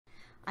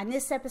On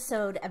this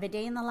episode of A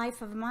Day in the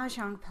Life of a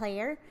Mahjong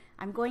Player,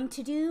 I'm going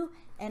to do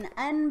an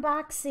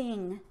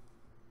unboxing.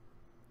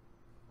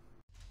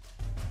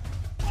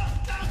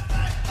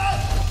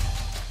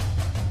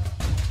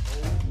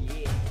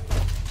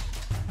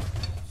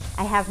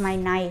 I have my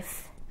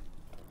knife.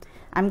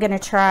 I'm gonna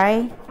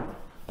try.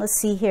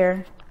 Let's see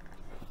here.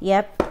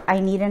 Yep,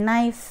 I need a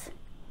knife.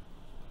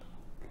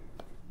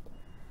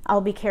 I'll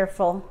be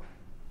careful.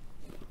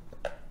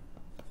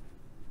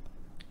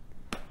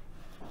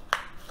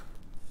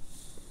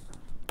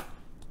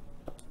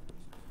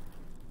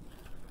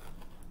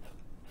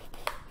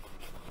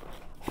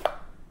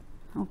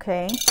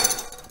 Okay,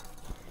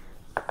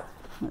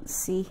 let's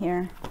see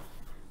here.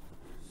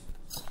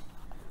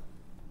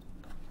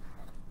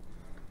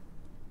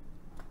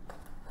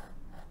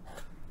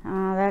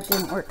 That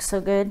didn't work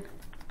so good.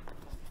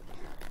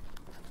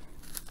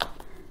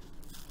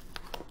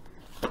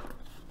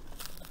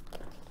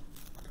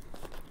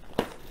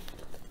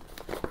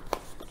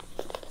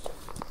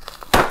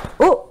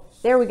 Oh,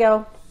 there we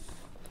go.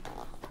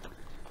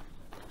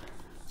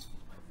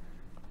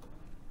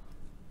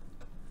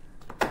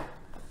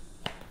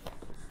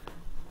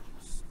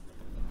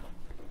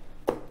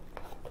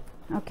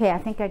 Okay, I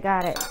think I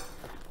got it.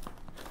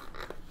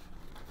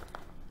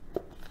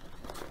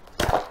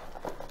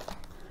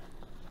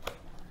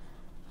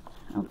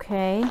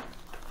 Okay.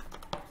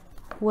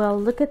 Well,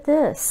 look at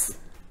this.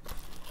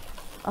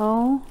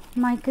 Oh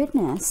my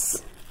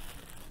goodness.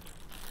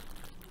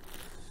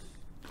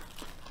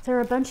 There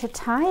are a bunch of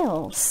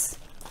tiles.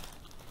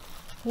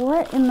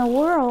 What in the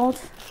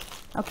world?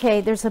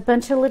 Okay, there's a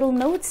bunch of little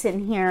notes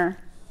in here.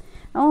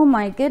 Oh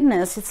my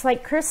goodness, it's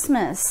like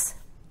Christmas.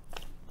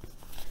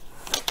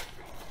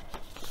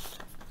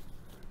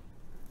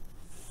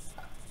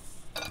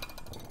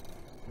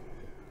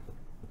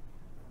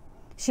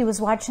 She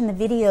was watching the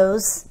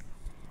videos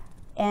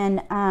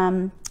and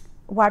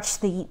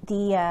watched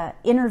the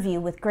interview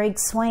with Greg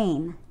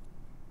Swain,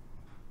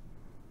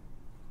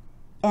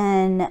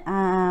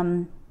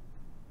 and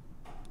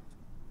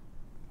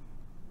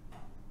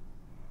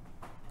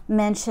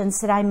mentions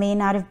that I may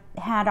not have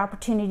had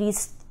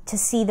opportunities to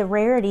see the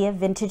rarity of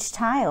vintage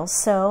tiles,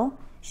 so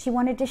she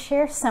wanted to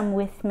share some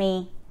with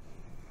me.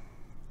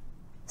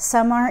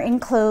 Some are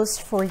enclosed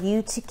for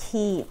you to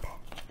keep.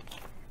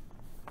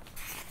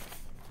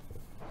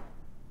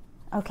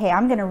 Okay,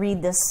 I'm going to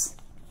read this.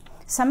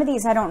 Some of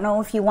these I don't know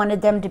if you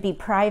wanted them to be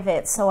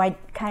private, so I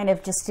kind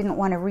of just didn't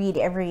want to read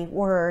every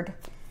word.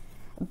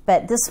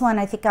 But this one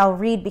I think I'll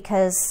read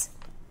because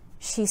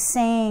she's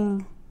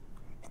saying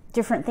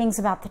different things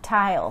about the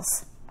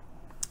tiles.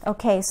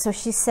 Okay, so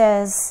she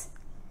says,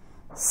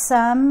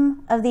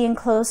 some of the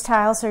enclosed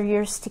tiles are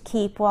yours to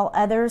keep while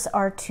others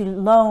are to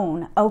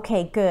loan.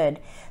 Okay, good.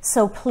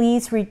 So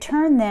please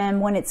return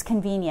them when it's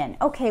convenient.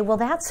 Okay, well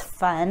that's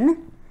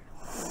fun.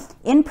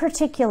 In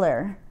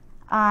particular,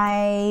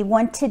 I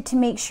wanted to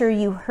make sure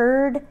you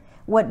heard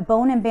what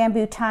bone and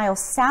bamboo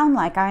tiles sound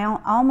like. I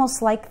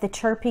almost like the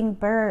chirping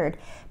bird,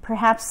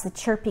 perhaps the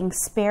chirping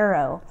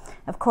sparrow.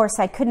 Of course,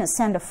 I couldn't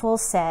send a full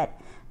set,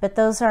 but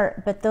those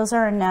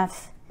are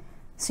enough.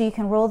 So you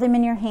can roll them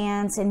in your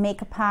hands and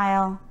make a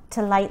pile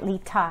to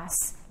lightly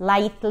toss.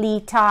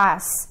 Lightly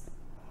toss.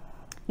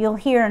 You'll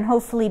hear and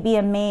hopefully be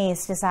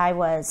amazed as I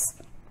was.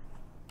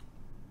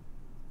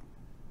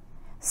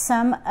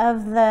 Some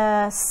of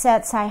the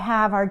sets I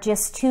have are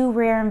just too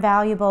rare and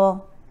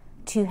valuable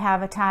to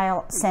have a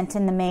tile sent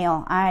in the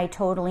mail. I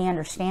totally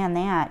understand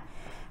that.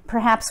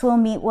 Perhaps we'll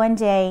meet one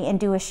day and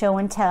do a show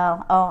and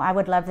tell. Oh, I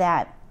would love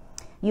that.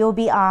 You'll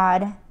be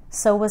awed.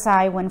 So was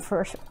I when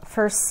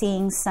first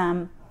seeing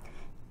some.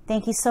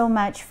 Thank you so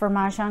much for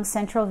Mahjong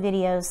Central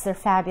videos. They're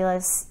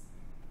fabulous.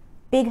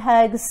 Big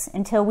hugs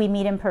until we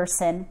meet in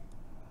person.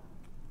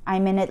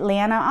 I'm in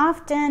Atlanta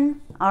often.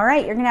 All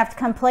right, you're going to have to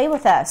come play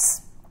with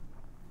us.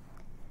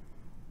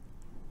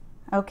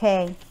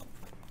 Okay.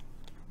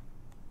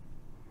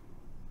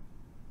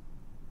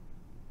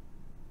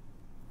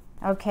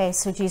 Okay,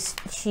 so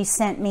she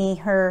sent me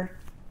her,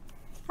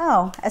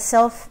 oh, a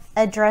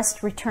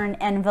self-addressed return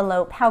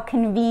envelope. How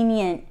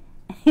convenient.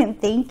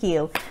 Thank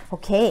you.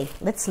 Okay,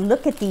 let's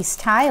look at these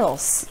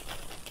tiles.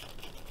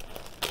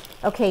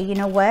 Okay, you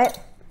know what?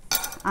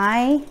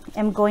 I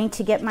am going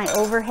to get my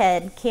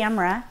overhead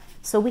camera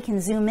so we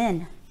can zoom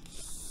in.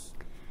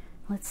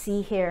 Let's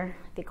see here.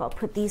 I think I'll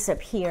put these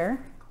up here.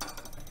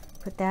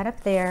 Put that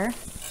up there.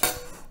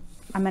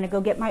 I'm going to go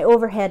get my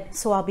overhead,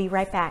 so I'll be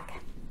right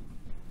back.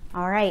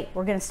 All right,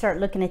 we're going to start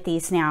looking at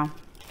these now.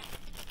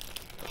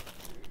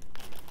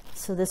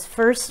 So this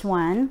first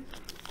one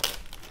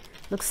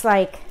looks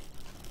like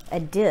a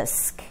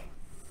disc.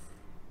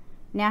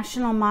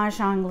 National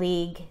Mahjong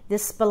League.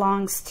 This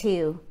belongs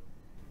to.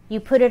 You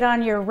put it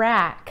on your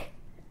rack.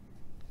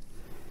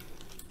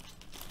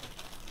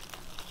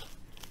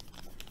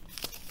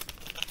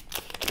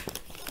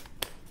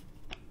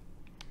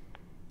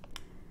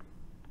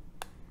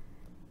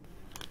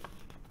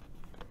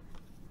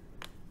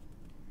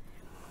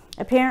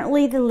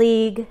 Apparently the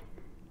league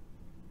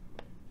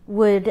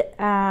would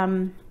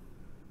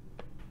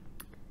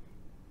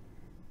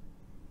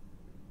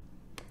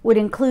would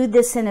include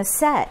this in a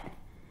set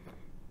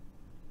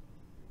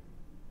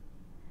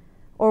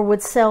or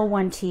would sell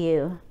one to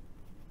you.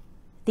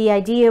 The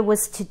idea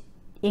was to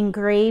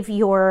engrave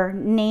your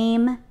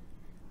name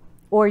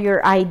or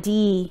your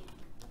ID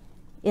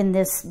in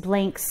this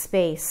blank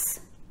space.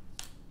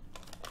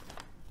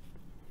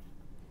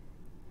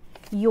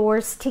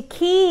 Yours to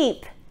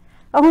keep.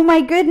 Oh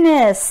my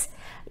goodness.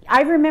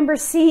 I remember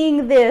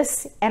seeing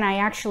this and I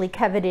actually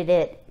coveted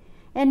it.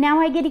 And now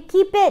I get to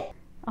keep it.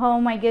 Oh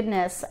my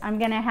goodness. I'm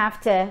going to have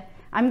to,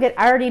 I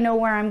already know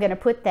where I'm going to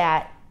put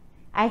that.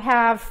 I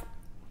have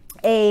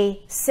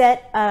a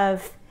set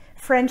of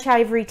French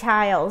ivory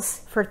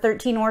tiles for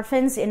 13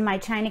 orphans in my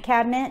china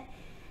cabinet.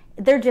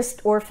 They're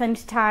just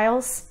orphaned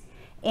tiles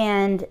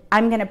and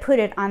I'm going to put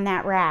it on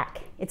that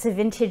rack. It's a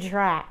vintage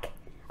rack.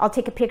 I'll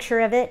take a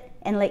picture of it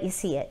and let you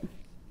see it.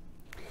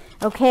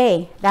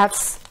 Okay,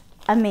 that's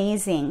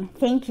amazing.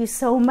 Thank you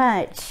so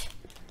much.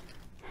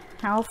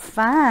 How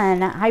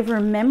fun. I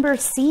remember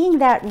seeing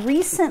that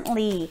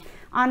recently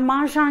on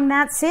Mahjong.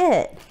 That's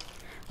it.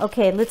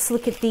 Okay, let's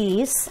look at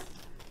these.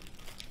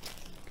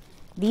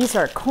 These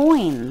are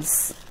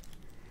coins.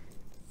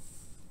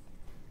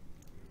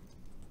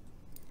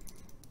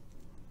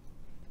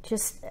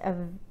 Just a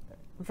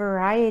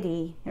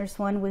variety. There's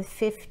one with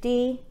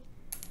 50.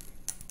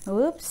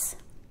 Oops.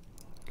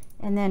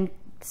 And then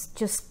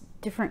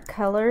just different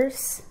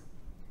colors.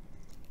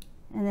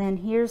 And then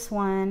here's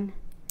one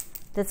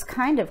that's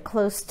kind of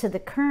close to the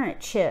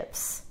current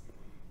chips,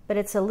 but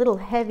it's a little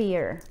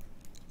heavier.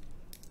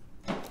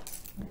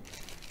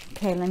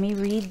 Okay, let me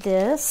read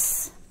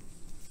this.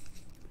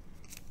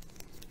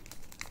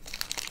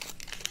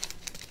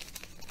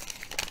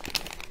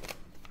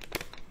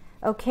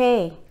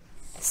 Okay,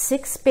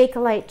 6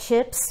 Bakelite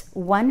chips,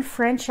 1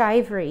 French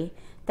ivory.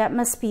 That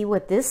must be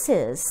what this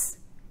is.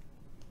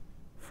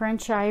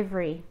 French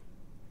ivory.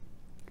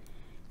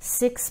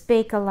 6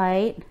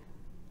 Bakelite.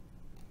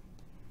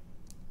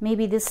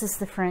 Maybe this is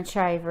the French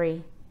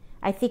ivory.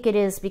 I think it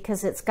is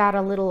because it's got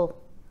a little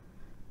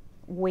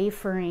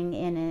wafering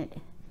in it.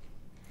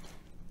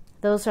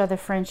 Those are the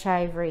French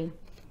ivory.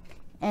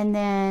 And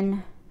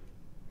then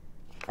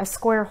a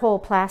square hole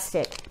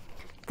plastic.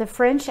 The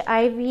French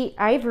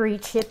ivory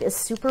chip is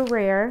super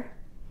rare.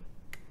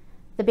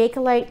 The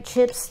Bakelite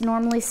chips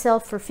normally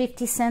sell for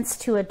 50 cents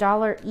to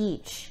 $1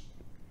 each.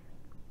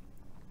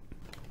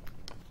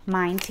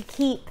 Mine to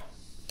keep.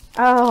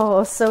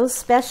 Oh, so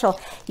special.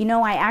 You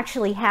know, I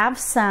actually have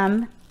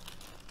some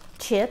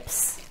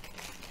chips.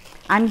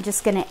 I'm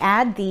just going to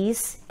add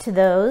these to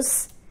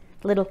those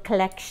little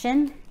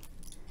collection.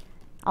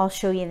 I'll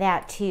show you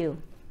that too.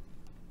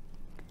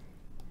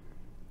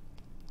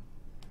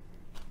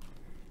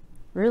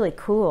 Really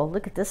cool.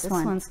 Look at this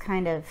one. This one's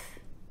kind of,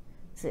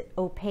 is it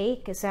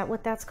opaque? Is that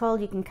what that's called?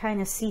 You can kind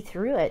of see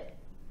through it.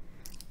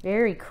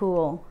 Very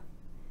cool.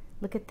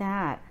 Look at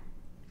that.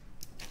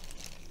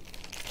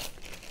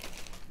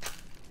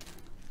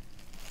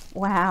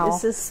 Wow.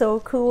 This is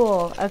so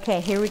cool. Okay,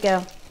 here we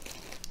go.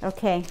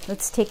 Okay,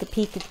 let's take a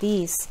peek at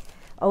these.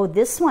 Oh,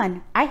 this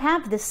one. I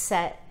have this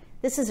set.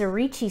 This is a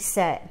Ricci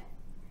set.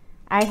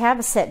 I have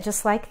a set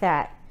just like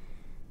that.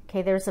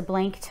 Okay, there's a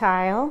blank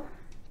tile.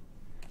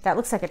 That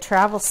looks like a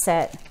travel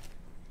set.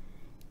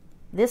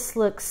 This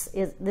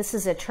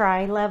is a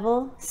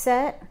tri-level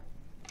set.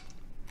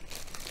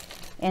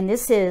 And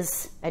this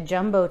is a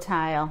jumbo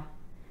tile.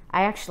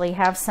 I actually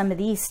have some of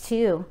these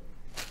too.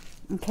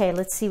 Okay,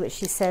 let's see what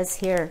she says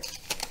here.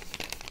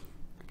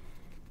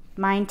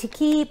 Mine to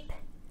keep.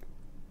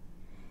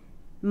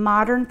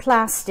 Modern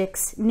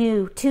plastics,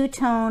 new,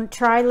 2-tone,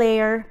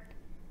 tri-layer.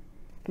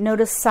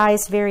 Notice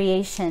size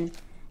variation.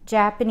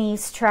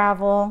 Japanese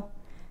travel.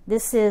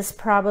 This is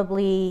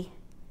probably,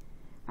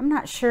 I'm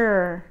not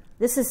sure.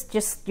 This is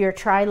just your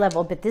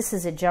tri-level, but this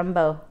is a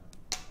jumbo.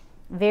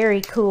 Very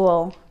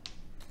cool.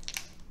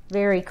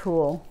 Very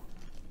cool.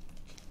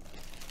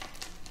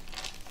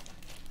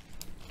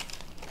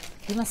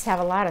 You must have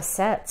a lot of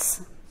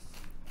sets.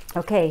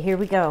 Okay, here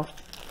we go.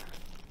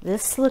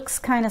 This looks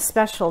kind of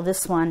special,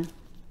 this one.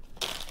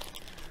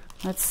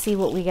 Let's see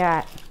what we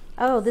got.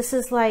 Oh, this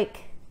is like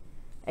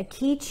a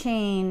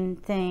keychain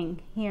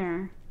thing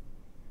here.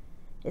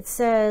 It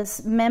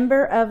says,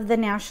 member of the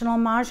National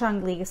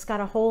Mahjong League. It's got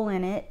a hole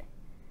in it.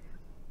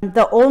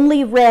 The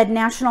only red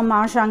National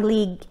Mahjong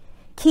League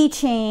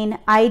keychain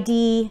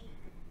ID.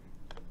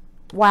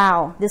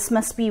 Wow, this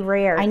must be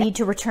rare. I need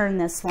to return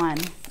this one.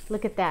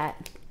 Look at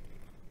that.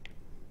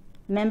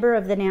 Member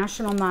of the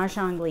National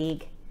Mahjong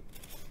League.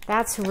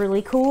 That's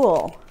really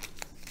cool.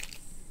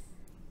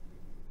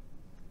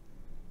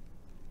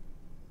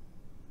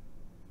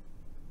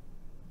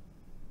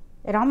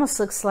 It almost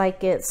looks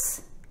like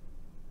it's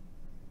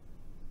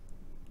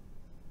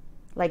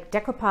like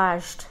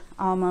decoupaged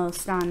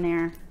almost on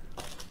there.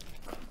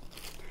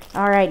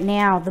 All right,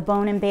 now the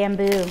bone and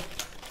bamboo.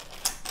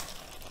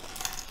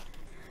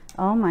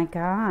 Oh my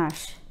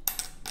gosh.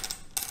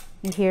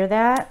 You hear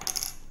that?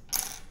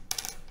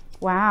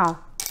 Wow.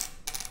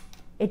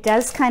 It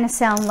does kind of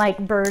sound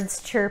like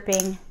birds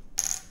chirping.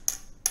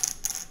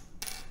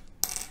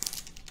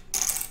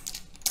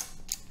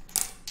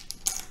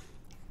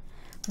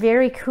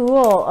 Very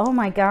cool. Oh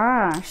my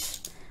gosh.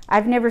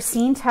 I've never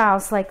seen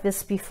tiles like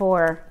this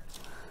before.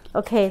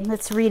 Okay,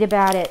 let's read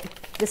about it.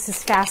 This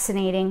is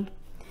fascinating.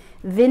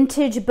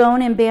 Vintage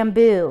bone and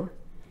bamboo.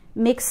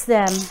 Mix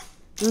them,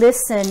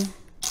 listen,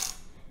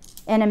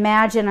 and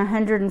imagine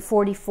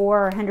 144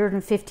 or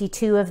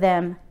 152 of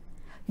them.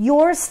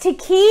 Yours to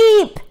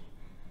keep.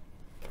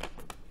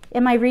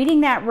 Am I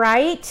reading that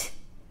right?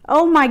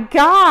 Oh my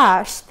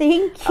gosh,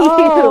 thank you.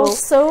 Oh,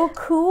 so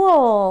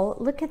cool.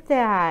 Look at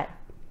that.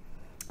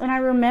 And I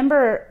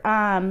remember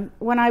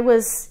when I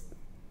was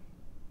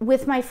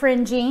with my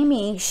friend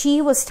Jamie,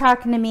 she was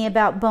talking to me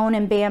about bone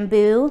and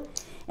bamboo,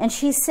 and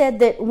she said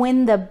that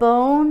when the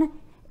bone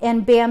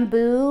and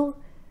bamboo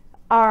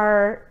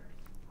are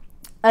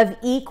of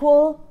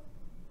equal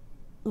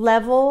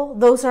level,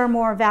 those are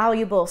more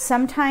valuable.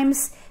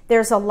 Sometimes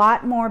there's a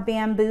lot more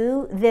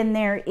bamboo than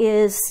there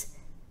is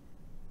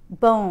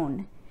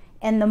bone,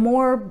 and the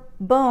more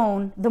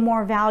bone, the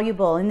more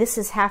valuable, and this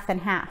is half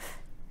and half.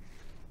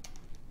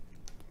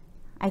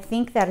 I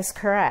think that is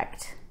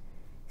correct.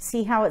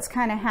 See how it's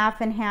kind of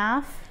half and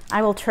half?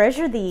 I will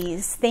treasure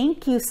these.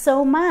 Thank you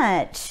so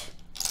much.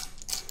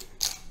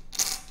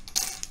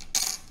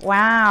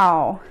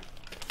 Wow.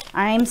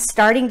 I'm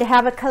starting to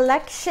have a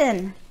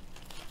collection.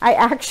 I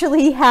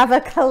actually have a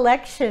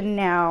collection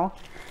now.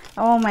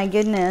 Oh my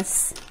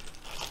goodness.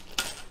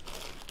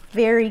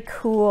 Very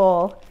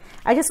cool.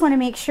 I just want to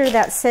make sure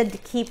that said to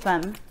keep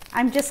them.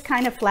 I'm just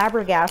kind of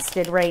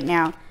flabbergasted right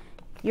now.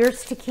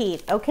 Yours to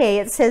keep. Okay,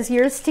 it says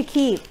yours to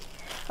keep.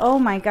 Oh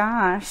my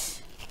gosh.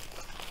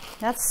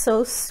 That's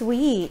so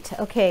sweet.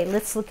 Okay,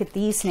 let's look at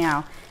these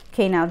now.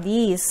 Okay, now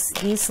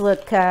these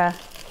look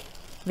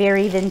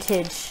very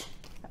vintage.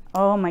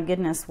 Oh my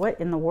goodness, what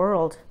in the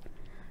world?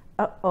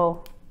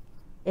 Uh-oh.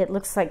 It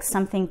looks like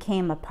something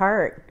came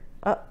apart.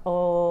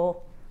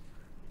 Uh-oh.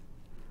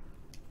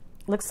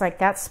 Looks like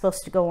that's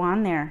supposed to go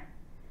on there.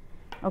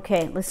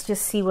 Okay, let's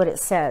just see what it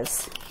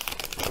says.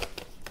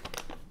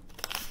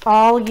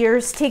 All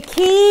yours to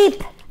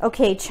keep.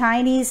 Okay,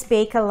 Chinese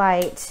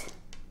Bakelite.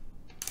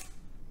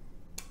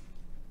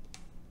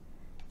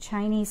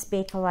 Chinese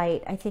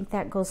Bakelite. I think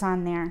that goes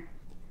on there.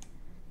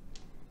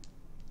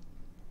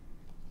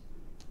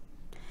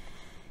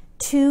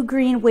 2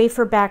 green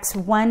wafer backs,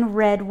 1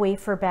 red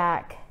wafer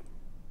back.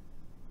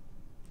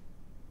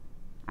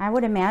 I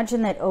would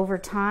imagine that over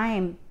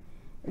time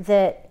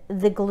that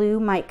the glue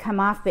might come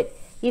off, but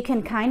you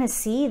can kind of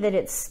see that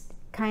it's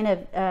kind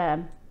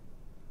of,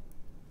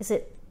 is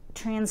it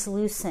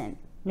translucent?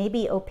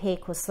 Maybe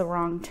opaque was the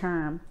wrong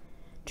term.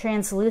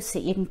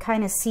 Translucent, you can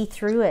kind of see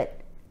through it.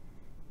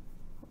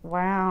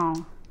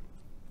 Wow.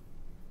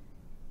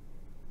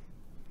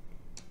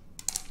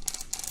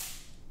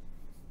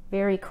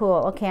 Very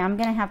cool. Okay, I'm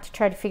gonna have to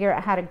try to figure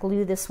out how to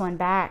glue this one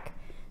back.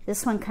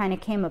 This one kind of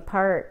came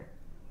apart,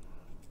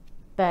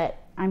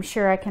 but I'm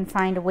sure I can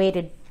find a way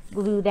to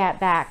glue that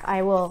back.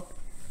 I will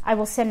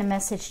send a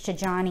message to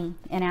Johnny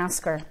and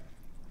ask her.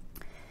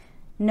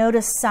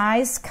 Notice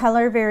size,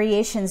 color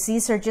variations.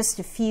 These are just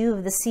a few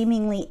of the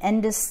seemingly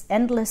endless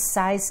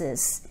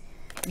sizes.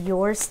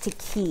 Yours to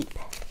keep.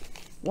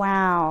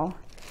 Wow.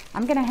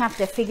 I'm gonna have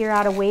to figure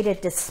out a way to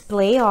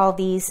display all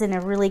these in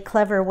a really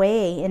clever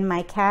way in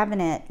my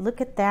cabinet.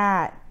 Look at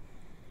that.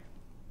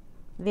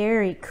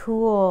 Very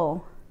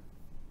cool.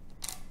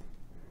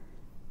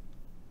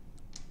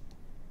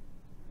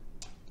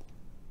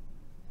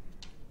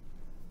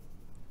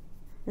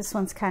 This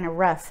one's kind of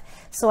rough.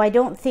 So I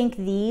don't think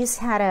these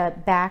had a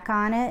back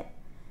on it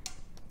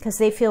because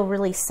they feel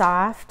really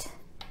soft.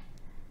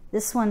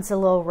 This one's a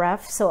little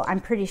rough, so I'm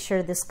pretty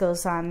sure this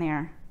goes on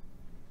there.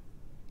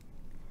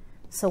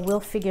 So we'll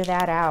figure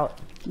that out.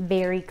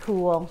 Very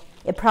cool.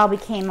 It probably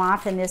came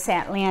off in this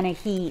Atlanta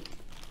heat.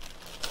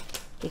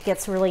 It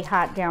gets really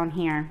hot down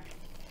here.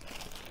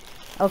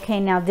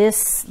 Okay, now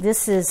this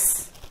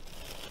is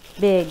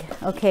big.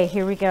 Okay,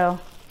 here we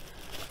go.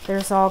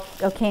 There's all,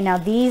 okay, now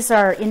these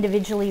are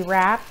individually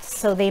wrapped,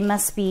 so they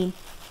must be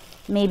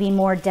maybe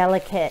more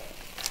delicate.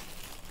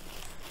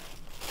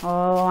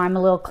 Oh, I'm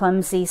a little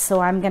clumsy, so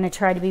I'm going to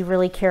try to be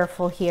really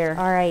careful here.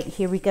 All right,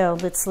 here we go.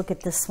 Let's look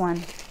at this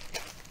one.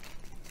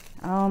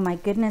 Oh my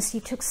goodness, you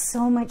took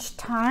so much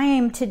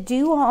time to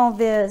do all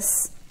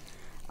this.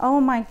 Oh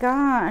my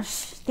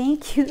gosh,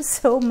 thank you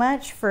so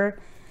much for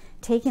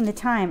taking the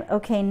time.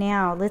 Okay,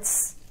 now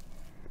let's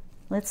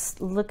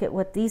look at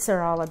what these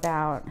are all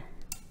about.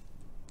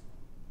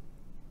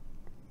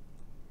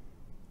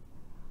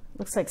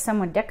 Looks like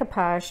someone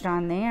decoupaged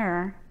on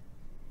there.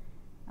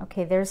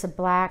 Okay, there's a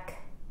black.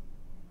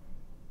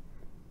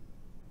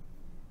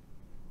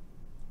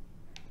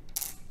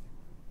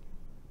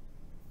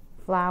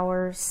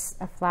 Flowers,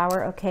 a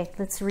flower. Okay,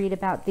 let's read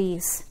about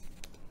these.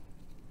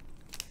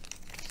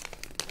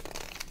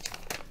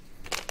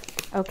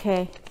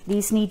 Okay,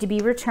 these need to be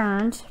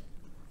returned.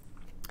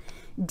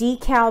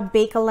 Decal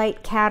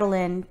Bakelite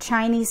Catalan,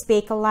 Chinese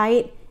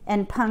Bakelite,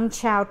 and Peng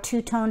Chao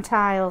two-tone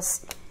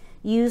tiles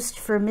used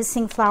for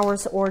missing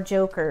flowers or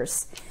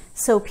jokers.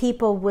 So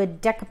people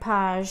would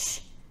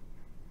decoupage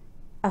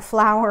a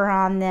flower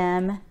on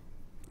them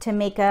to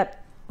make up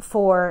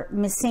for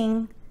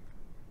missing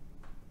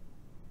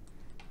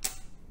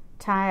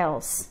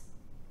tiles.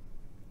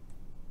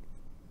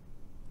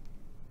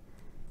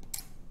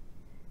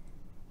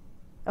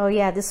 Oh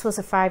yeah, this was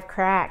a 5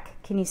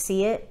 crack. Can you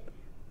see it?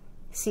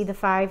 See the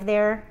 5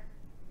 there?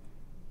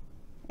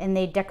 And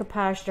they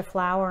decoupaged a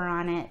flower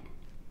on it.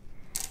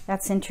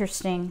 That's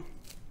interesting.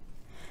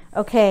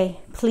 Okay,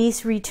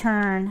 please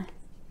return.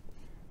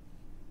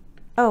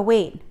 Oh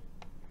wait,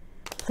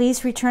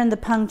 please return the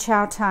Pung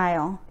Chow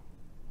tile.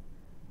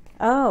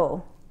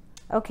 Oh,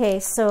 okay,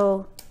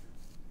 so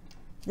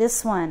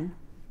this one,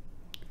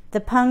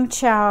 the Pung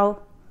Chow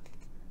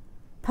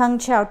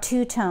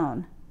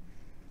two-tone.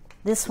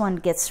 This one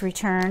gets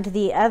returned.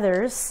 The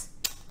others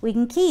we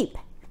can keep.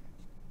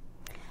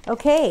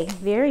 Okay,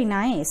 very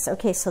nice.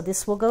 Okay, so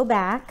this will go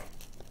back.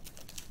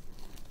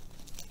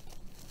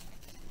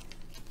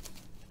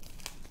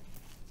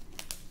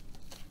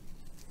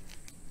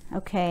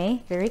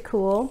 Okay, very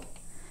cool.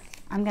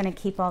 I'm going to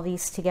keep all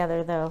these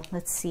together though.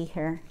 Let's see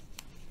here.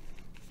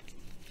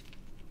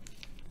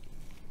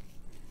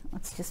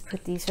 Let's just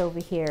put these over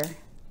here.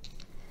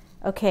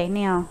 Okay,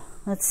 now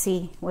let's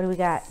see. What do we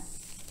got?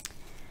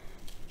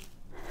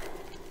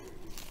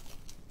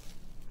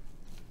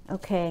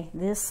 Okay,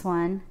 this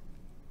one.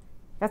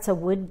 That's a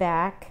wood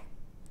back.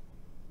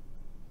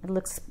 It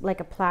looks like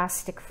a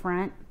plastic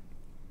front.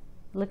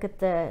 Look at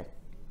the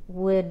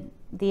wood,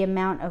 the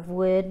amount of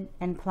wood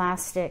and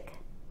plastic.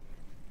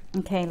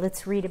 Okay,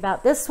 let's read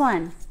about this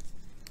one.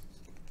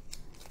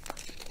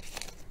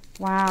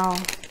 Wow.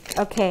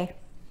 Okay.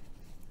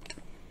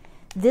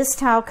 This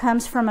tile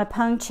comes from a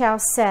Pung Chow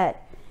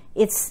set.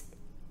 It's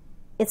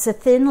a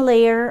thin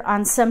layer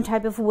on some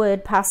type of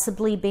wood,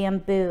 possibly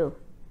bamboo.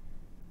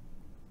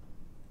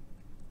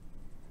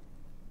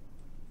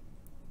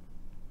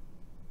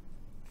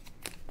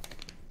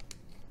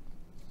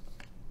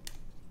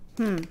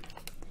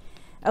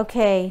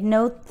 Okay,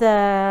 note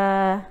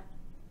the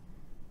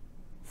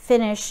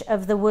finish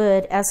of the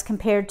wood as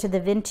compared to the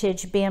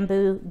vintage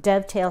bamboo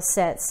dovetail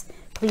sets.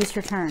 Please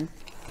return.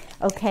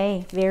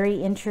 Okay,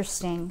 very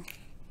interesting.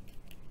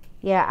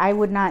 Yeah, I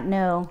would not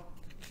know.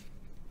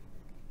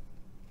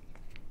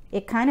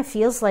 It kind of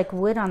feels like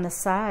wood on the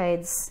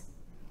sides.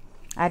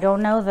 I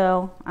don't know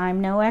though. I'm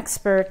no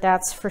expert,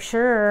 that's for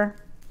sure.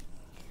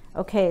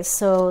 Okay,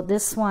 so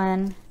this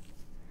one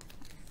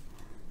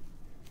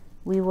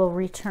we will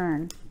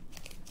return.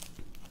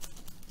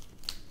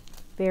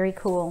 Very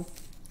cool.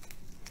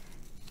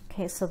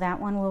 Okay, so that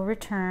one will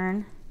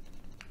return.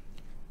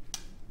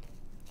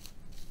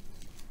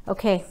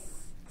 Okay,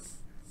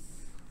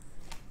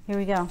 here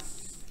we go.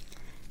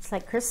 It's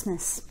like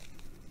Christmas.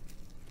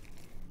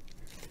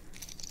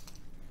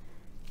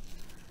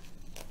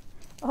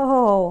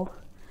 Oh,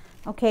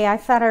 okay, I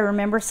thought I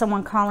remember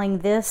someone calling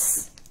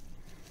this,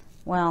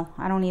 well,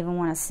 I don't even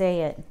want to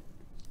say it.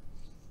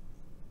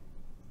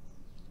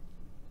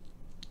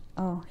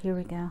 Oh, here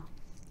we go.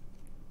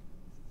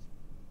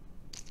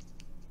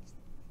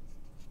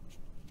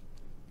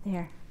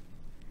 There,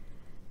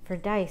 for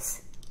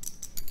dice.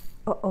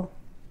 Uh-oh.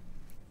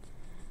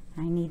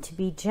 I need to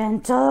be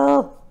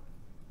gentle.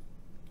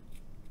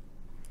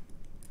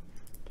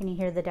 Can you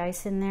hear the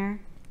dice in there?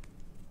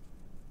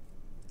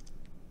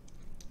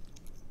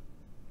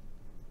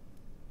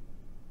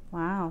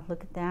 Wow,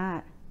 look at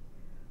that.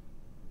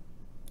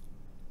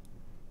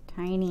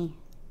 Tiny.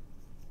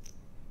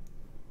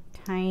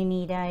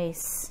 Tiny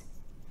dice.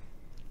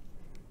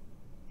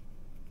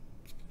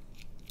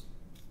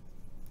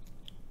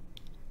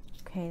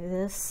 Okay,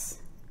 this.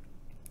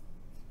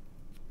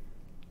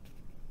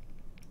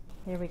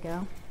 There we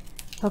go.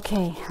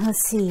 Okay,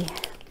 let's see.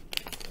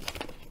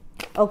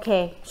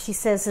 Okay, she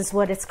says is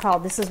what it's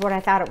called. This is what I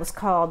thought it was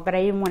called, but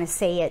I didn't want to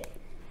say it.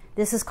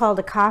 This is called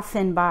a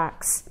coffin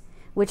box,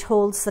 which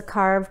holds the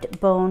carved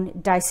bone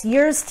dice.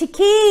 Yours to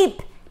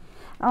keep!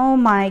 Oh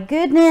my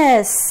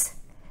goodness!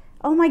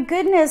 Oh my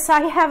goodness,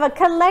 I have a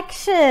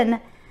collection!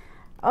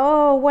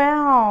 Oh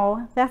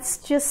wow, that's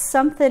just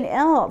something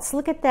else.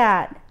 Look at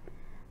that.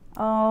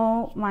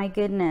 Oh my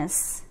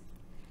goodness.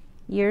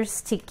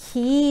 Yours to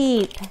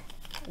keep.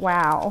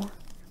 Wow.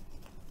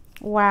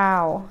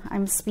 Wow,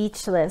 I'm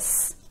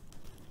speechless.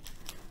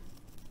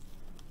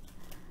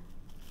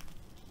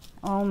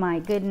 Oh my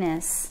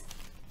goodness.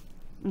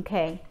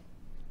 Okay,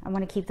 I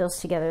want to keep those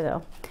together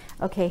though.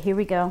 Okay, here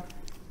we go.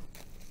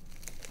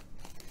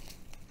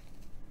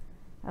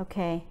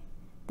 Okay,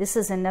 this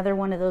is another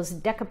one of those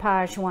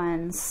decoupage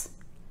ones.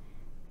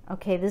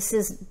 Okay, this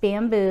is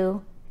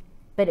bamboo,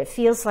 but it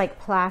feels like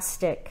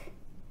plastic.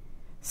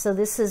 So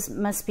this is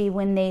must be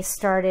when they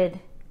started.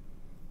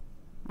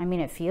 I mean,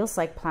 it feels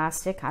like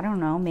plastic. I don't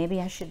know. Maybe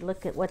I should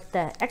look at what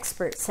the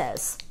expert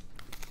says.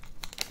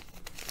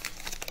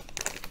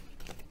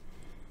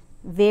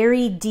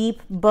 Very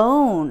deep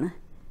bone.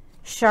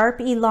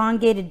 Sharp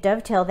elongated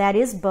dovetail. That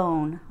is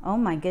bone. Oh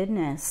my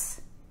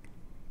goodness.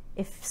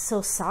 It's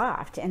so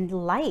soft and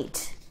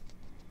light.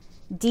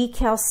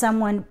 Decal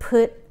someone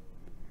put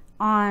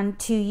on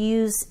to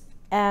use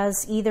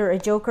as either a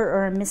joker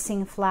or a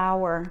missing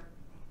flower.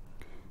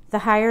 The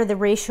higher the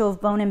ratio of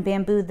bone and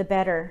bamboo, the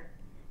better.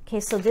 Okay,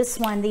 so this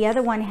one, the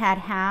other one had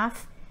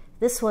half.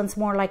 This one's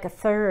more like a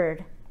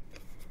third.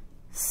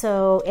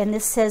 So, and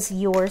this says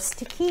yours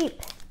to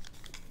keep.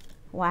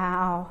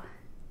 Wow.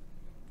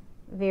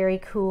 Very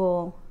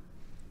cool.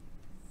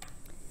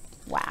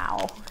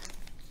 Wow.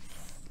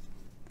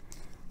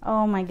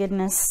 Oh my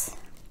goodness.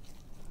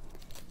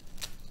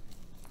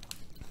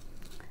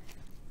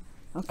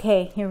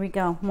 Okay, here we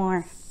go.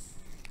 More.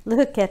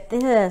 Look at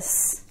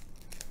this.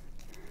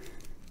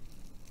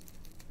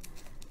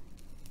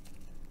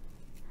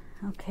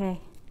 Okay.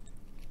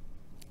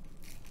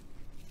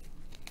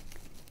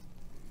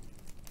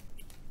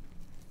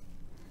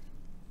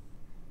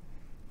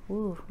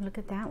 Ooh, look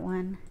at that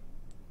one.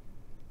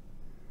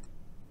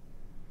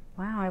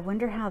 Wow, I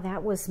wonder how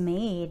that was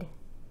made.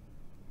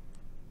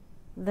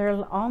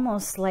 They're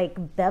almost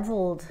like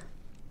beveled.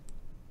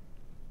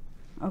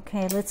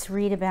 Okay, let's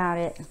read about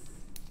it.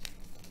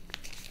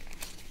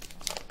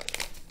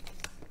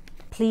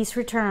 Please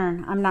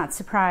return. I'm not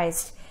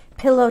surprised.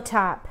 Pillow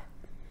top.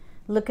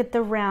 Look at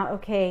the round.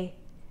 Okay,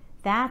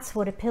 that's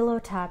what a pillow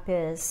top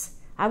is.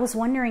 I was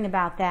wondering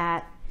about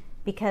that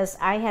because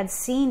I had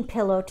seen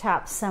pillow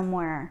tops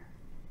somewhere.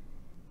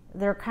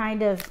 They're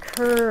kind of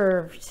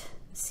curved.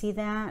 See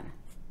that?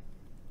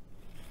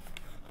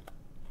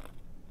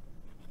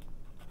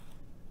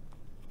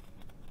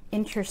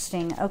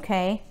 Interesting.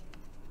 Okay.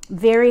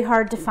 Very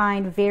hard to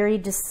find. Very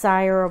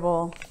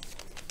desirable.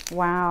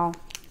 Wow.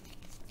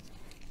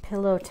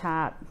 Pillow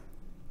top.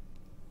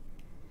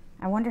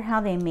 I wonder how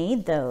they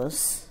made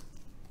those.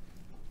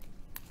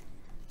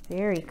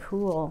 Very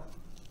cool.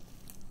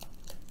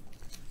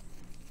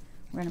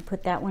 We're going to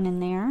put that one in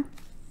there.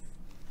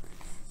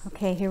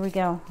 Okay, here we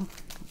go.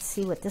 Let's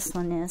see what this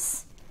one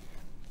is.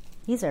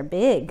 These are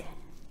big.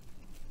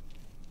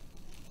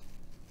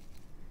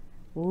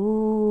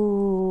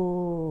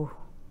 Ooh.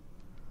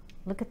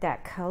 Look at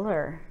that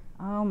color.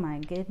 Oh my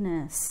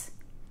goodness.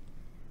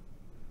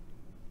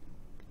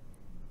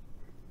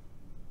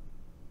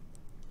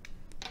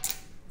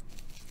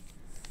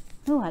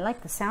 Oh, I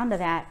like the sound of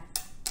that.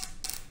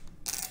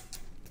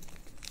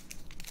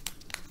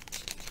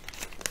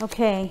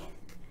 Okay,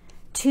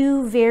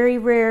 2 very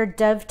rare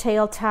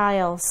dovetail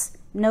tiles.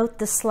 Note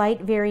the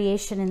slight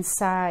variation in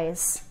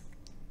size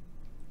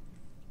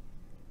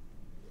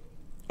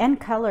and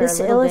color. This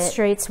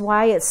illustrates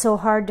why it's so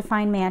hard to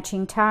find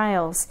matching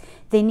tiles.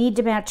 They need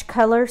to match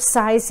color,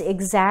 size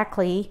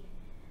exactly,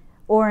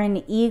 or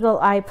an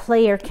eagle-eye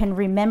player can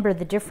remember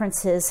the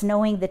differences,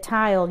 knowing the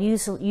tile,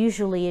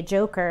 usually a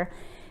joker.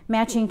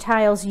 Matching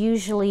tiles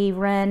usually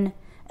run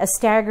a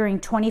staggering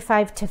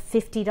 $25 to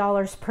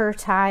 $50 per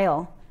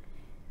tile.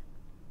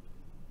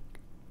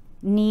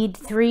 Need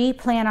 3,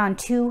 plan on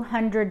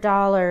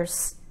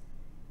 $200.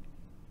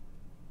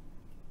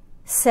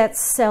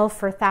 Sets sell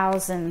for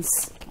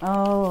thousands.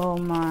 Oh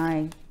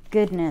my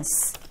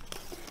goodness.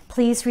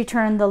 Please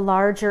return the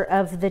larger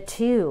of the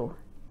 2.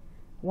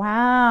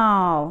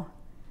 Wow.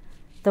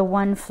 The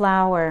 1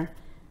 flower.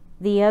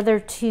 The other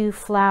 2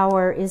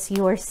 flower is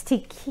yours to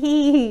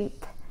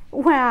keep.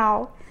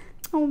 Wow.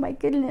 Oh my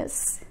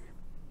goodness.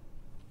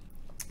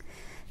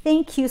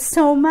 Thank you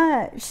so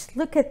much.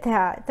 Look at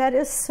that. That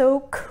is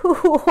so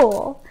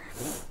cool.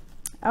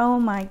 Oh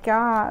my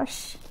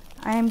gosh.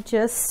 I'm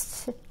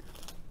just...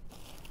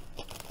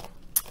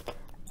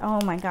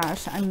 Oh my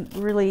gosh. I'm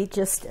really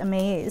just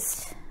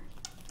amazed.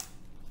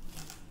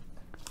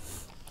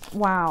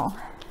 Wow.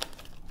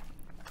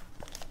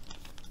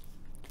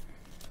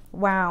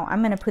 Wow. I'm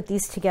going to put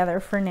these together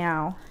for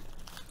now,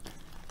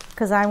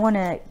 because I want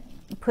to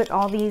put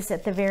all these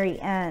at the very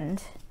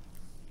end.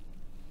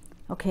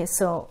 Okay,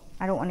 so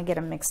I don't want to get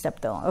them mixed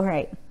up though. All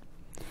right,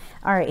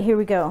 here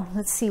we go.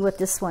 Let's see what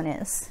this one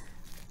is.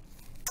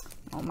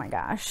 Oh my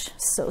gosh,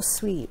 so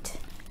sweet.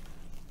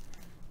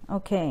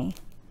 Okay,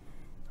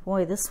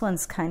 boy, this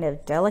one's kind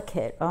of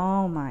delicate.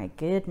 Oh my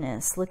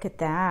goodness, look at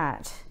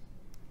that.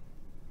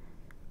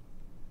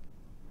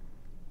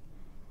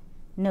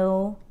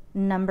 No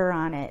number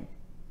on it.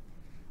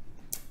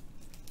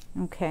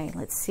 Okay,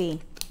 let's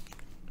see.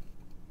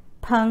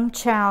 Peng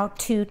Chao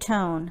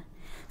 2-tone.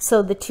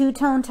 So the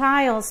 2-tone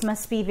tiles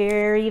must be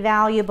very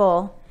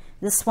valuable.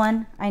 This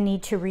one I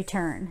need to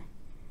return.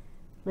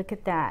 Look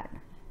at that.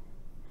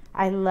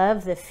 I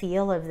love the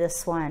feel of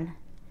this one.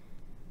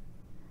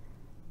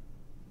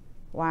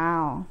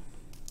 Wow.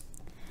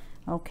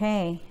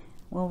 Okay,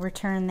 we'll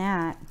return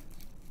that.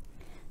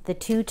 The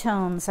 2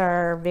 tones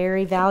are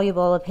very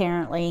valuable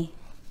apparently.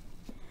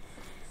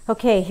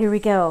 Okay, here we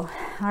go.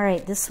 All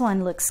right, this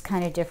one looks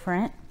kind of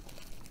different.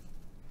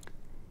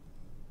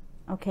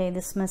 Okay,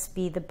 this must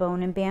be the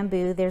bone and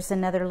bamboo. There's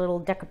another little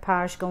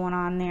decoupage going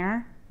on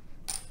there.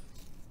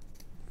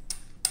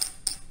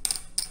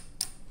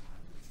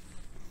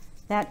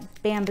 That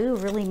bamboo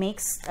really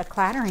makes a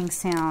clattering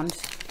sound.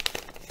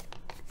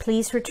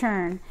 Please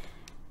return.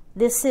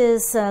 This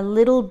is a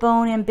little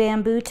bone and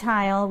bamboo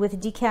tile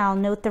with decal.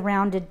 Note the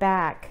rounded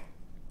back.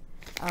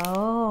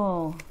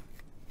 Oh,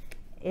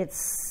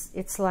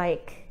 it's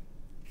like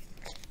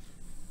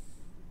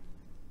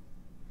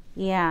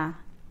Yeah,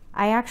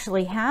 I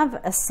actually have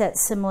a set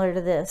similar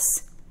to this.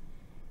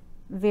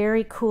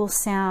 Very cool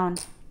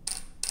sound.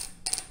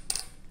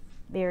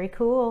 Very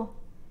cool.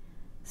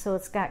 So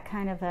it's got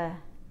kind of a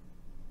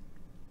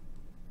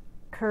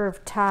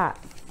curved top.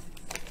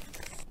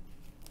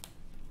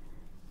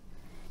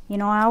 You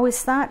know, I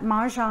always thought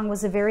Mahjong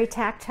was a very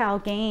tactile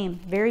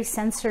game, very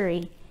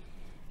sensory.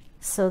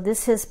 So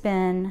this has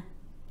been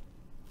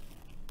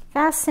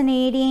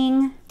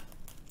fascinating.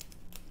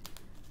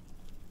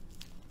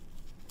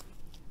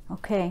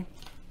 Okay,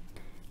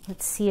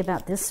 let's see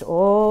about this.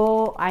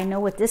 Oh, I know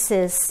what this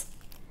is.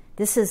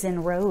 This is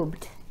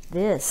enrobed.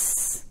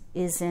 This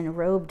is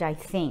enrobed, I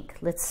think.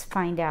 Let's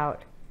find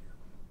out.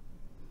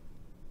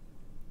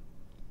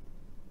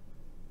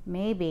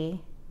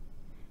 Maybe.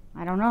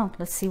 I don't know.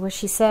 Let's see what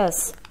she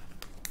says.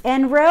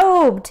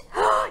 Enrobed.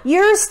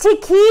 Yours to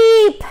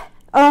keep.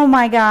 Oh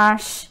my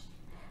gosh.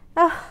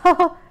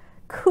 Oh,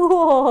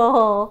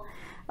 cool.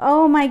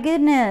 Oh my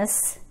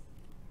goodness.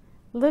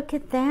 Look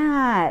at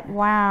that.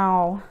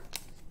 Wow.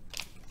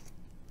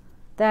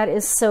 That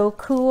is so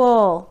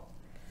cool.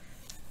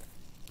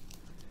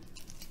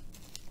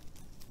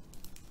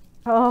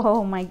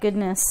 Oh my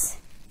goodness.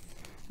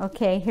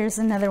 Okay, here's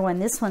another one.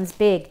 This one's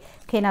big.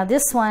 Okay, now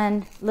this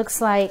one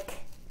looks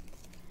like,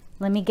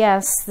 let me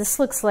guess, this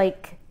looks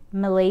like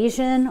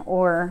Malaysian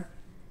or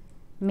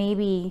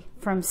maybe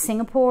from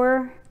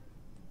Singapore.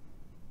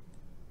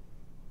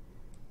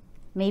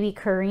 Maybe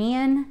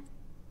Korean.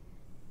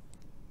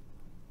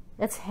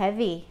 That's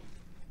heavy.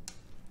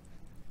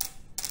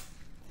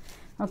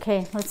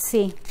 Okay, let's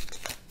see.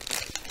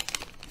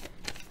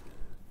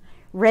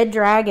 Red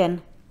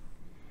Dragon.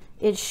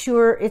 It's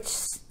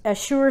a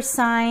sure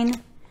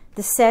sign.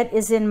 The set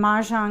is in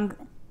Mahjong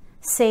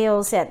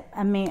sales at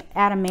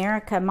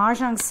America.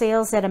 Mahjong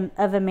sales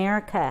of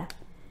America.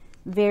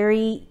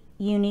 Very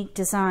unique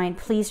design.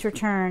 Please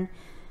return.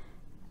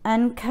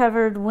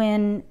 Uncovered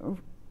when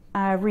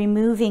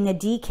removing a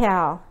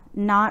decal.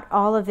 Not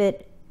all of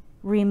it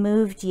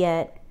removed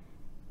yet.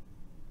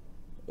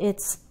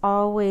 It's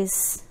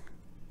always,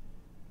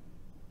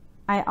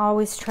 I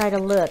always try to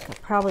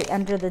look probably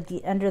under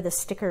the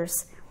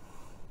stickers.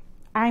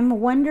 I'm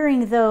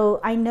wondering though,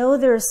 I know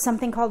there's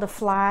something called a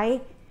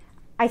fly.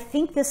 I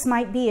think this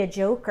might be a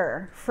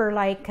joker for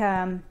like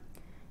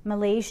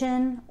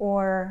Malaysian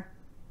or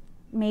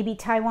maybe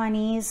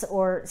Taiwanese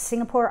or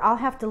Singapore. I'll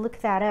have to look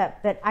that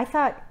up, but I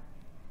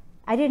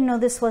didn't know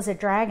this was a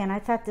dragon. I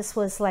thought this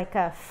was like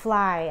a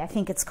fly, I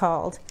think it's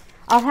called.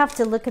 I'll have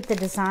to look at the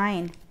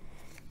design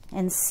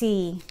and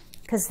see,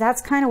 because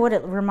that's kind of what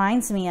it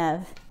reminds me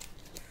of.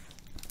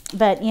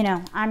 But, you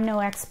know, I'm no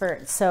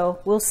expert, so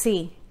we'll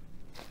see.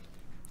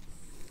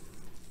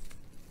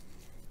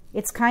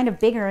 It's kind of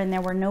bigger and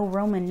there were no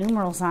Roman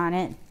numerals on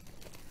it.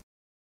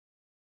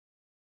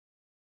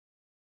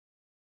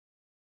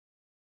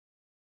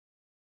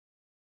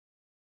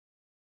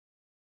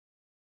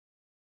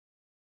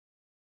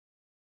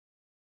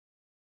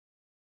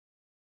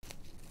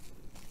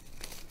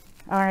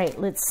 All right,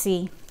 let's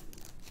see.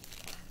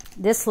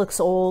 This looks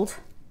old.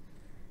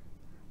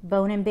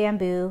 Bone and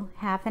bamboo,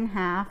 half and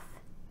half.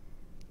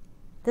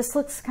 This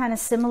looks kind of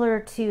similar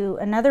to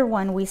another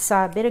one we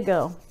saw a bit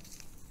ago.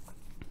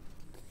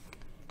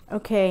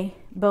 Okay,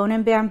 bone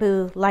and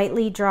bamboo,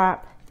 lightly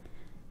drop,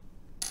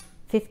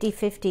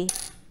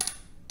 50-50.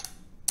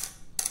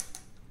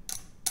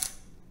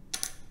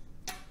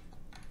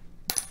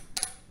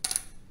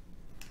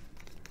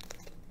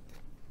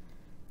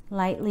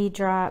 Lightly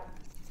drop.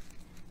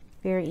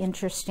 Very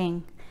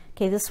interesting.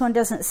 Okay, this one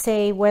doesn't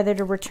say whether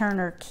to return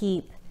or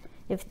keep.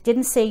 If it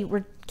didn't say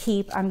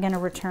keep, I'm going to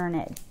return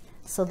it.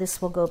 So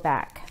this will go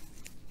back.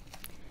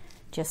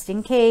 Just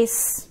in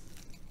case.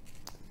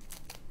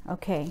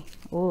 Okay.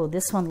 Oh,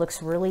 this one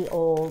looks really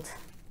old.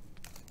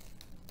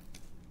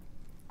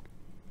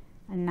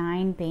 A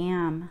 9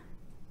 BAM.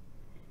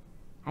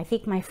 I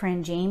think my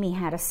friend Jamie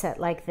had a set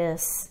like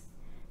this.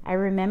 I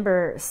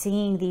remember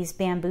seeing these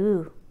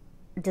bamboo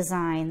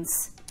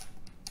designs.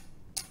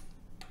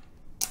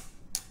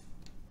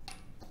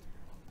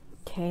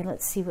 Okay,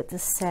 let's see what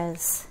this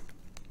says.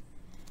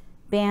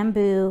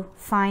 Bamboo,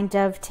 fine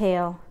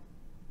dovetail.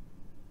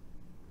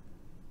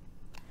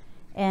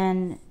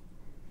 And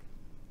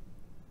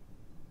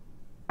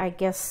I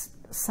guess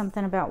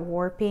something about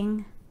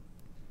warping.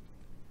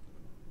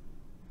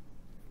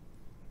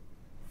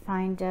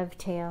 Fine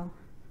dovetail.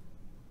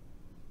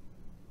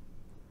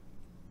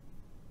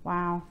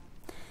 Wow,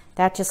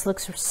 that just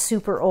looks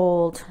super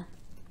old.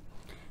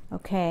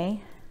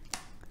 Okay,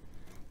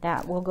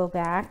 that will go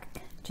back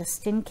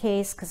just in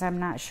case, because I'm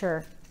not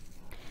sure.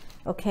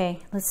 Okay,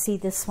 let's see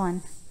this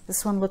one.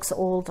 This one looks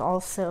old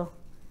also.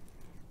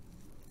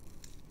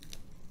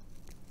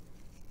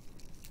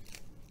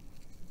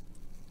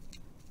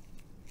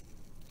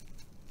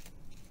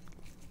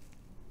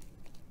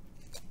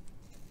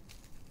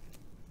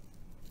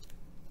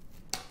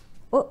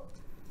 Oh.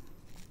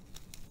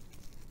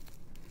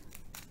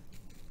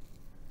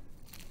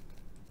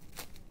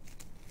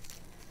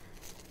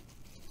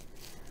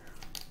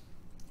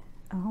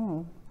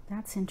 Oh,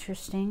 that's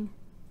interesting.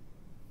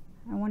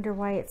 I wonder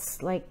why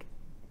it's like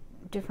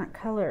different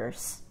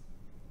colors.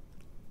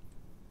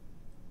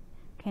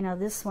 Okay, now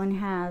this one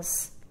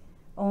has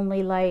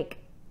only like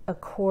a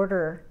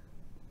quarter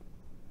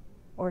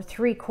or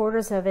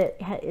 3/4 of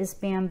it is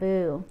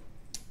bamboo.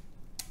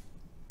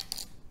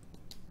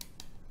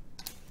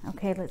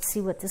 Okay, let's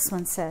see what this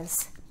one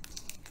says.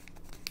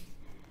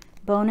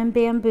 Bone and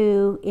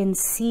bamboo in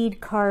seed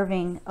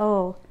carving.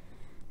 Oh,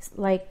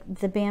 like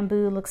the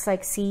bamboo looks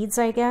like seeds,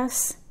 I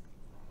guess.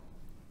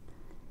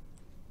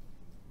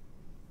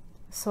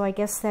 So I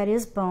guess that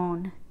is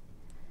bone.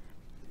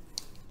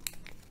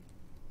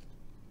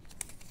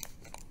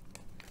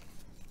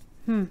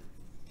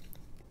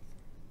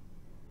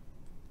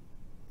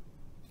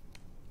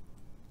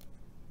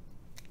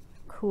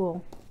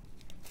 Cool.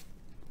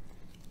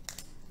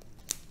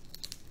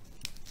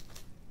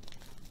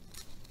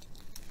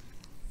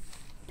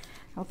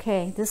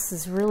 Okay, this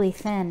is really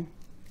thin.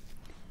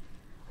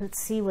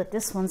 Let's see what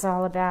this one's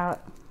all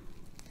about.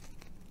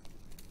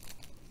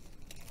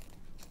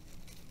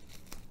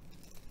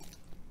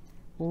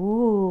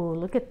 Ooh,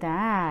 look at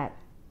that.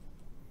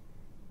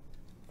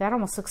 That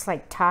almost looks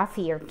like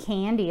toffee or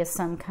candy of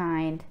some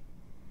kind.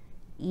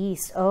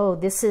 East. Oh,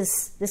 this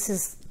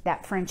is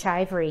that French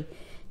ivory.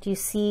 Do you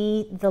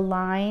see the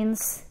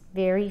lines?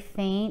 Very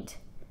faint.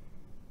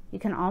 You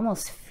can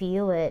almost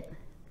feel it.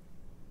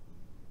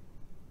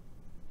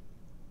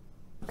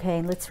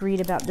 Okay, let's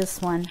read about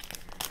this one.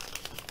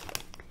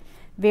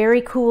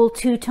 Very cool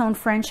two-tone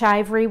French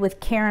ivory with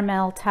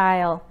caramel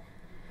tile.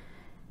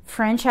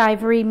 French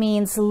ivory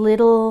means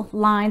little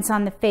lines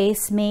on the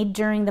face made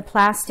during the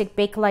plastic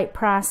bakelite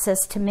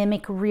process to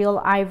mimic real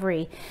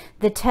ivory.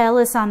 The tail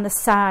is on the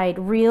side.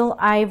 Real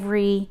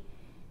ivory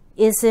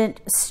isn't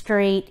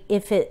straight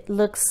if it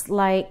looks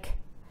like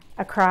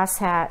a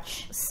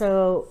crosshatch.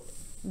 So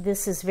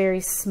this is very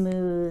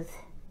smooth.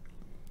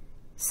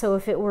 So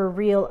if it were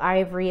real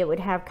ivory, it would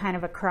have kind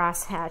of a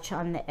crosshatch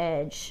on the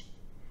edge.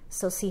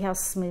 So see how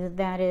smooth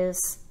that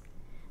is?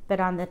 But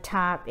on the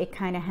top, it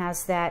kind of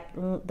has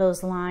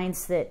those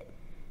lines that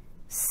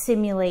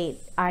simulate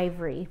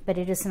ivory, but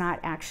it is not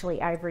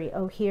actually ivory.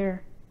 Oh,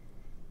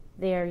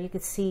 there, you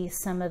could see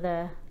some of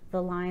the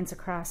lines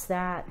across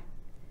that.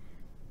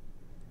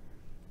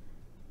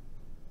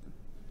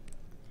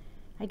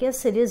 I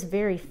guess it is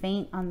very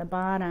faint on the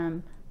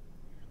bottom.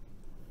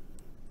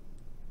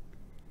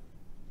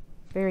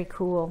 Very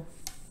cool.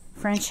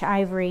 French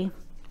ivory.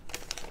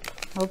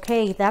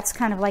 Okay, that's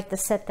kind of like the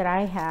set that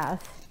I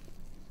have.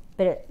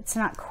 But it's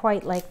not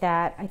quite like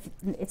that.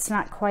 It's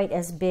not quite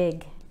as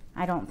big,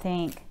 I don't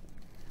think.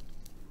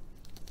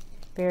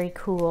 Very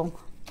cool.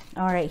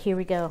 All right, here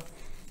we go.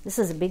 This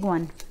is a big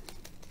one.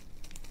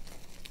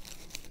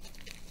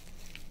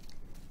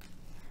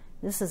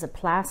 This is a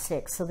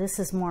plastic, so this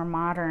is more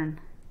modern.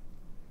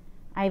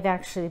 I've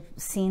actually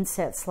seen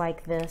sets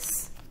like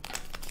this.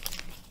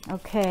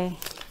 Okay.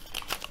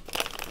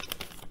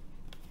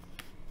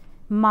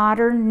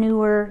 Modern,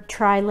 newer,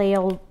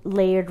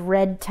 tri-layered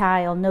red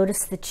tile.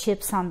 Notice the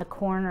chips on the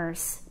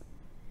corners.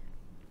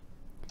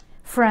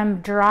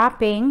 From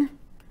dropping,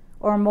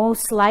 or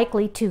most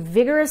likely to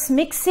vigorous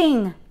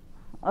mixing.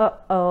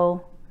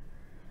 Uh-oh.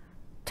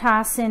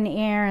 Toss in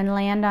air and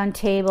land on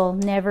table.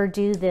 Never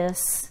do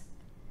this.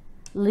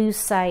 Lose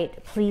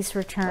sight. Please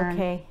return.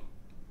 Okay.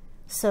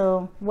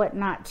 So what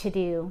not to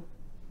do.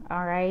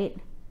 All right.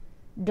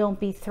 Don't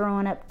be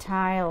throwing up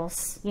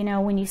tiles. You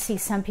know, when you see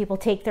some people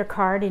take their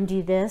card and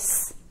do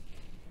this.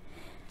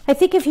 I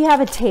think if you have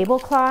a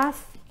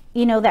tablecloth,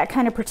 you know, that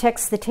kind of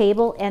protects the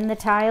table and the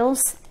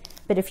tiles.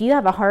 But if you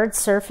have a hard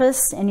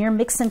surface and you're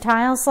mixing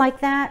tiles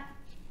like that,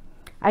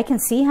 I can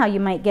see how you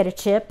might get a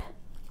chip.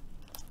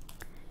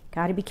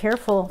 Got to be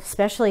careful,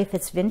 especially if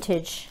it's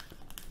vintage.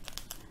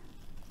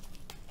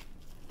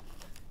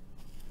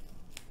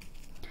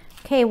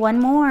 Okay, one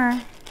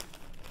more.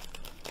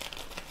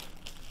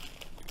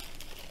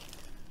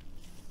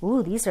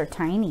 Ooh, these are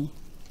tiny.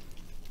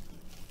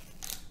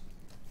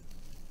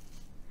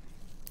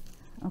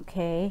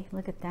 Okay,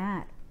 look at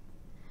that.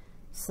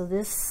 So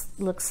this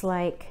looks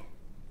like,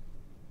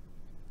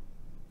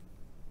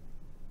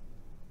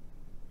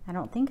 I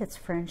don't think it's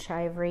French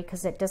ivory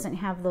because it doesn't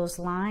have those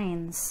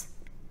lines.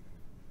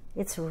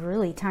 It's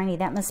really tiny.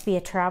 That must be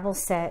a travel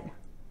set.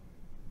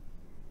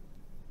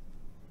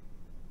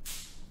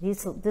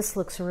 This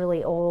looks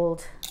really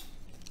old.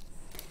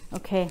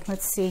 Okay,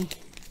 let's see.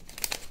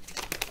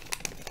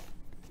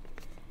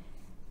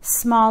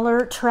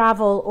 Smaller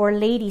travel or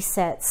lady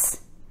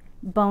sets.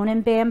 Bone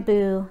and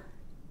bamboo.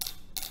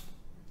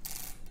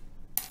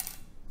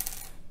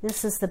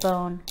 This is the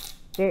bone.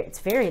 It's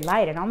very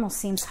light. It almost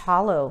seems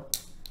hollow.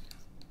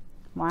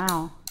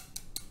 Wow.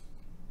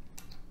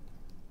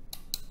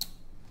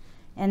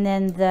 And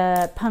then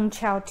the Pung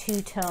Chow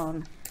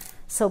two-tone.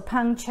 So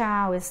Pung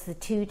Chow is the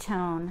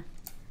two-tone.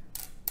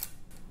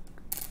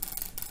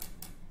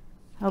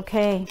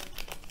 Okay.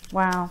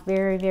 Wow.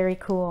 Very, very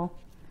cool.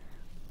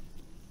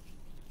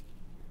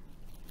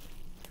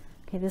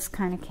 Okay, this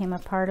kind of came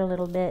apart a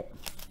little bit.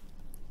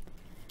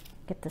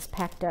 Get this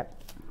packed up.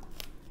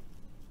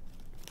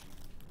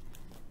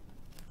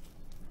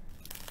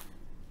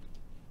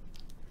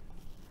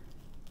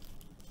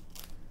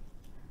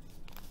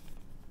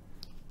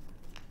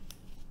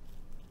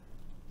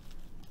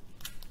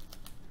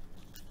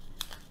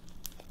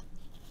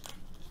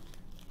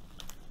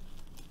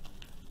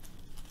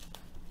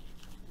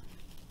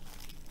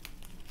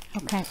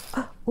 Okay.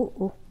 Ooh,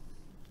 ooh.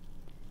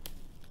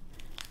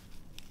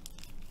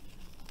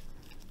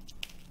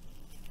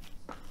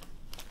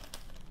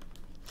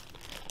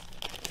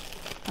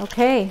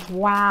 Okay,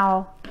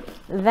 wow.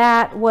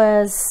 That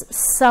was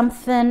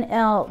something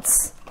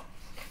else.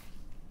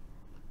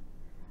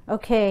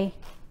 Okay,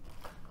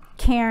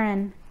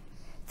 Karen,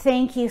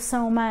 thank you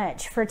so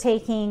much for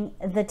taking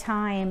the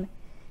time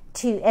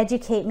to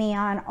educate me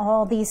on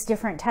all these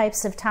different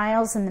types of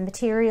tiles and the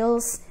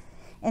materials.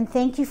 And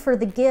thank you for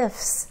the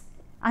gifts.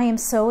 I am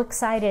so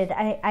excited.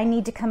 I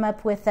need to come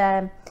up with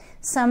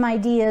some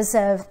ideas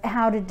of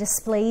how to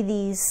display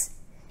these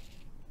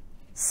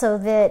so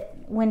that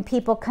when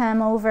people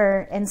come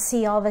over and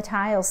see all the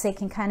tiles, they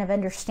can kind of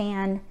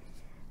understand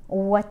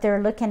what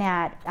they're looking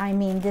at. I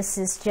mean, this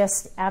is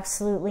just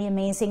absolutely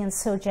amazing and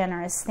so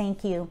generous.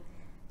 Thank you.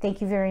 Thank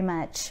you very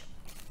much.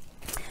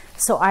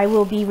 So I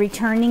will be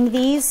returning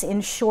these in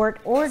short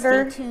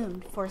order. Stay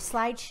tuned for a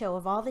slideshow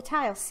of all the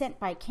tiles sent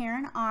by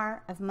Karen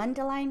R. of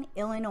Mundelein,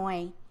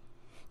 Illinois.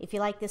 If you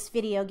like this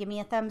video, give me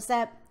a thumbs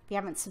up. If you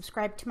haven't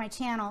subscribed to my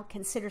channel,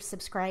 consider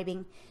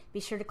subscribing. Be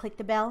sure to click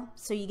the bell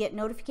so you get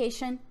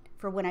notification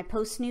for when I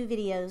post new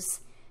videos.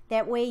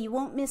 That way you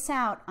won't miss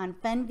out on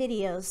fun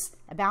videos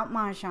about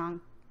Mahjong,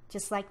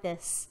 just like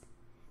this.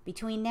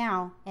 Between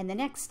now and the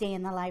next day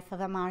in the life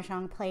of a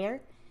Mahjong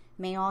player,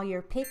 may all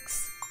your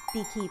picks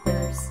be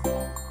keepers.